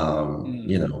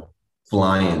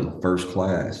 flying first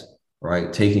class,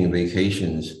 right? Taking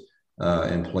vacations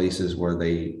in places where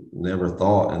they never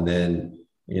thought, and then,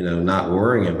 not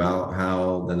worrying about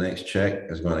how the next check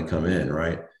is going to come in,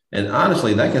 right? And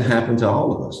honestly, that can happen to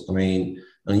all of us. I mean,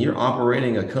 when you're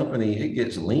operating a company, it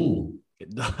gets lean.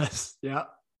 It does. Yeah.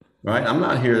 Right. I'm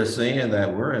not here saying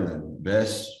that we're in the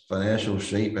best financial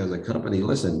shape as a company.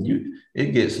 Listen,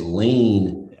 it gets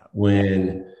lean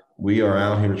when we are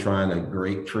out here trying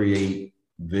to create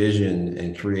vision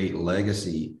and create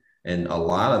legacy. And a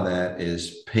lot of that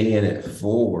is paying it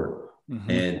forward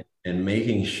and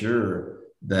making sure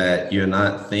that you're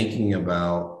not thinking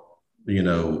about,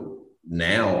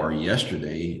 now or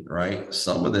yesterday, right?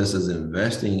 Some of this is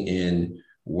investing in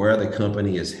where the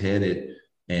company is headed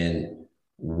and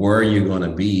where you're going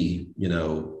to be,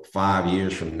 5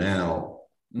 years from now,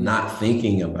 not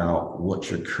thinking about what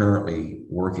you're currently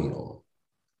working on.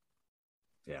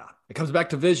 Yeah. It comes back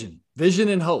to vision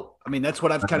and hope. I mean, that's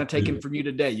what I've kind of taken from you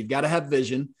today. You've got to have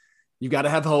vision. You've got to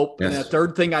have hope. Yes. And the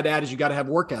third thing I'd add is you got to have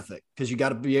work ethic, because you got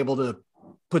to be able to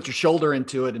put your shoulder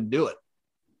into it and do it.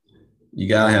 You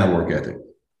got to have work ethic.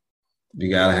 You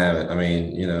got to have it. I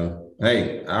mean,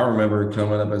 hey, I remember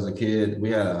coming up as a kid,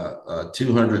 we had a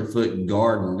 200-foot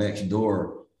garden next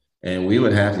door, and we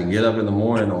would have to get up in the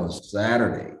morning on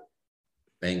Saturday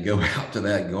and go out to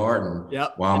that garden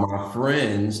while my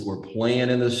friends were playing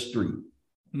in the street.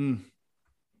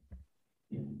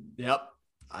 Yep.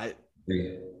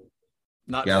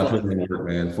 Got to put in work,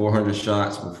 man. 400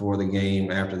 shots before the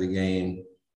game, after the game,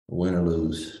 win or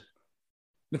lose.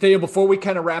 Nathaniel, before we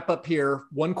kind of wrap up here,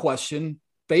 one question.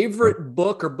 Favorite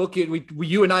book or book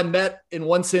you and I met in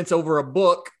one sense over a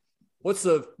book. What's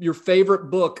your favorite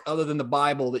book other than the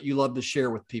Bible that you love to share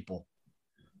with people?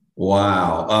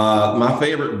 Wow. My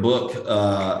favorite book.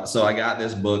 So I got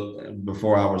this book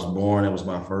before I was born. It was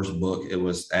my first book. It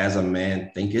was As a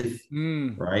Man Thinketh,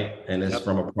 right? And it's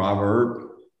from a proverb.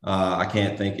 I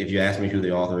can't think. If you ask me who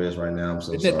the author is right now, I'm so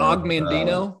sorry. Isn't it Og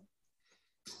Mandino?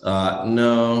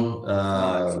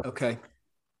 No. Okay.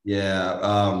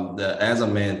 Yeah. As a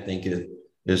Man Thinketh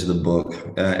is the book.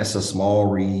 It's a small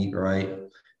read, right?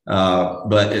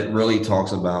 But it really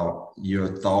talks about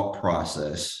your thought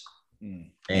process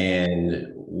and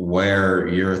where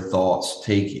your thoughts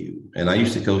take you. And I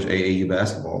used to coach AAU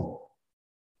basketball.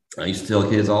 I used to tell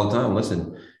kids all the time,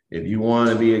 listen, if you want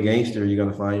to be a gangster, you're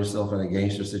going to find yourself in a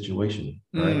gangster situation,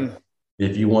 right?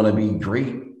 If you want to be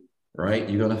great, right,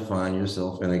 you're going to find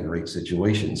yourself in a great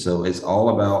situation. So it's all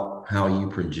about how you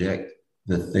project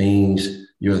the things,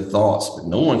 your thoughts. But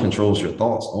no one controls your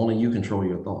thoughts. Only you control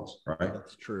your thoughts, right?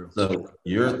 That's true. So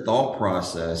your thought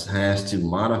process has to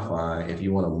modify if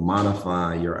you want to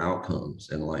modify your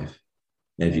outcomes in life.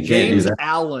 And if you can't do that,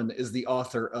 Allen is the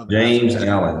author of James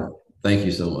Allen. Thank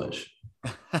you so much.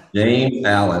 James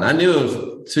Allen. I knew it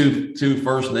was two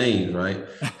first names, right?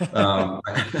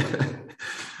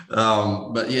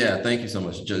 But yeah, thank you so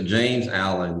much. James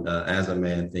Allen, As a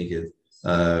Man Thinketh,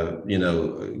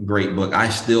 great book. I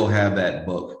still have that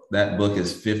book. That book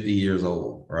is 50 years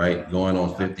old, right? Going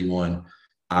on 51.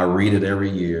 I read it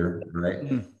every year,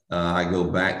 right? I go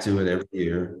back to it every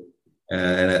year.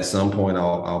 And at some point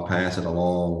I'll pass it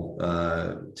along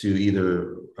to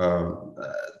either,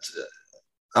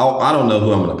 I don't know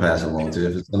who I'm going to pass it along to.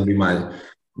 If it's going to be my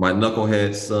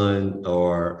knucklehead son,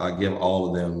 or I give all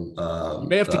of them. You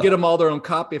may have to get them all their own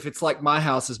copy. If it's like my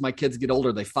house, as my kids get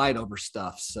older, they fight over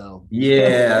stuff. So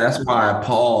yeah, that's why I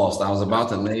paused. I was about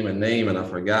to name a name and I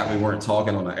forgot we weren't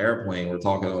talking on an airplane. We're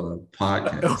talking on a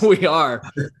podcast.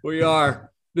 We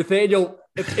are. Nathaniel,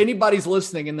 if anybody's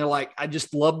listening and they're like, I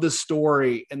just love this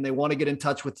story and they want to get in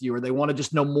touch with you, or they want to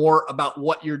just know more about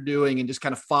what you're doing and just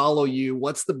kind of follow you,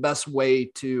 what's the best way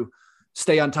to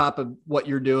stay on top of what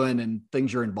you're doing and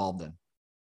things you're involved in?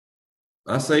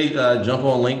 I say jump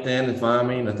on LinkedIn and find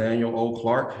me, Nathaniel O.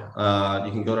 Clark.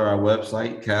 You can go to our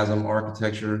website,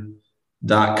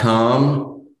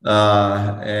 CHASMarchitecture.com,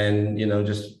 and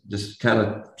just kind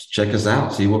of check us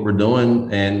out, see what we're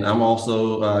doing. And I'm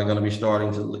also going to be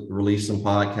starting to release some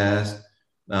podcasts.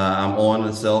 I'm on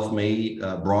the Self-Made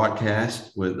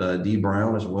broadcast with D.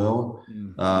 Brown as well.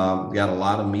 Got a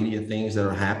lot of media things that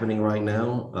are happening right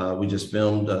now. We just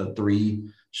filmed 3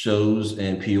 shows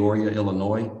in Peoria,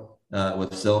 Illinois,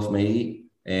 with Self-Made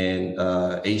and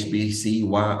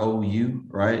HBCYOU,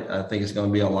 right? I think it's going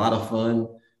to be a lot of fun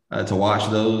to watch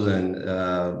those. And,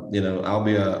 I'll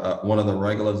be one of the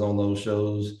regulars on those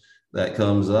shows that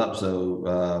comes up.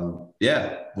 So,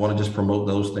 want to just promote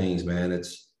those things, man.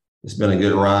 It's been a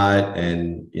good ride,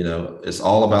 and, it's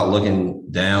all about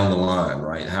looking down the line,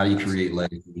 right? How do you create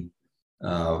legacy?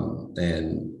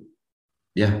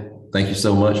 Thank you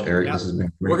so much, Eric. Yeah. This has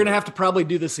been great. We're going to have to probably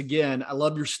do this again. I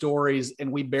love your stories,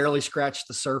 and we barely scratched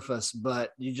the surface,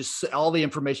 but all the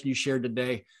information you shared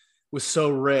today was so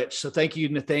rich. So thank you,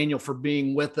 Nathaniel, for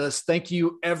being with us. Thank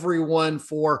you, everyone,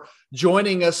 for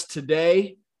joining us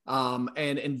today and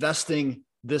investing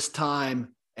this time.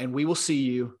 And we will see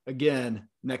you again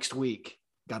next week.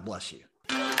 God bless you.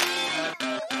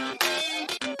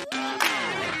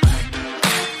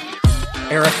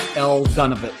 Eric L.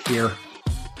 Dunovit here.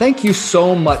 Thank you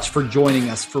so much for joining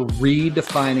us for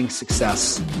Redefining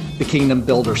Success, the Kingdom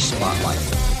Builder Spotlight.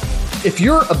 If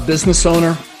you're a business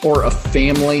owner or a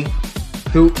family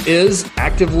who is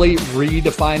actively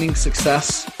redefining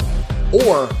success,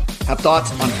 or have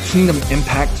thoughts on kingdom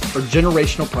impact or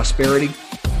generational prosperity,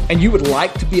 and you would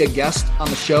like to be a guest on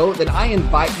the show, then I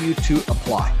invite you to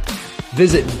apply.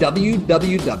 Visit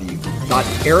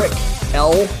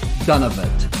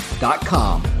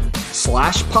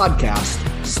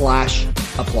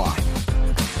www.ericldunovit.com/podcast/apply.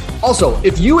 Also,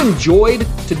 if you enjoyed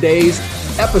today's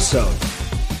episode,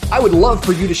 I would love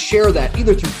for you to share that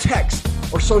either through text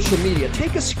or social media.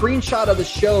 Take a screenshot of the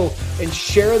show and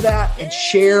share that, and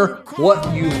share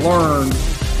what you learned.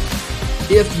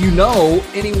 If you know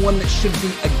anyone that should be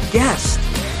a guest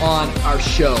on our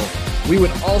show, we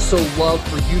would also love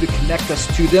for you to connect us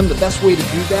to them. The best way to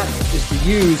do that is to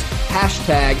use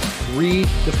hashtag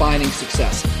Redefining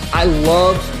Success. I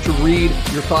love to read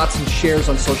your thoughts and shares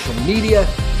on social media,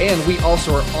 and we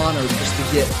also are honored just to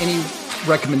get any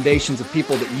recommendations of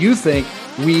people that you think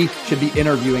we should be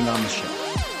interviewing on the show.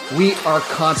 We are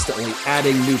constantly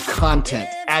adding new content,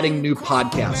 adding new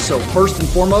podcasts. So first and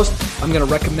foremost, I'm going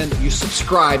to recommend that you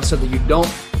subscribe so that you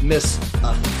don't miss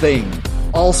a thing.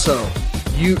 Also,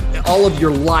 all of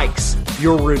your likes,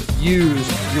 your reviews,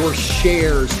 your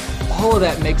shares, all of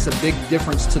that makes a big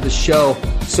difference to the show.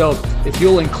 So if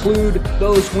you'll include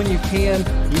those when you can,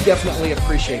 we definitely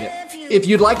appreciate it. If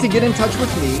you'd like to get in touch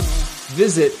with me,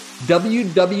 visit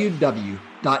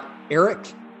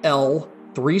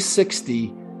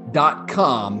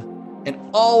www.ericl360.com, and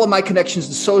all of my connections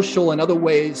to social and other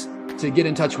ways to get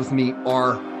in touch with me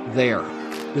are there.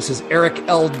 This is Eric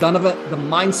L. Dunovit, the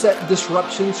Mindset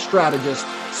Disruption Strategist,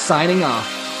 signing off.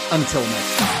 Until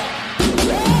next time.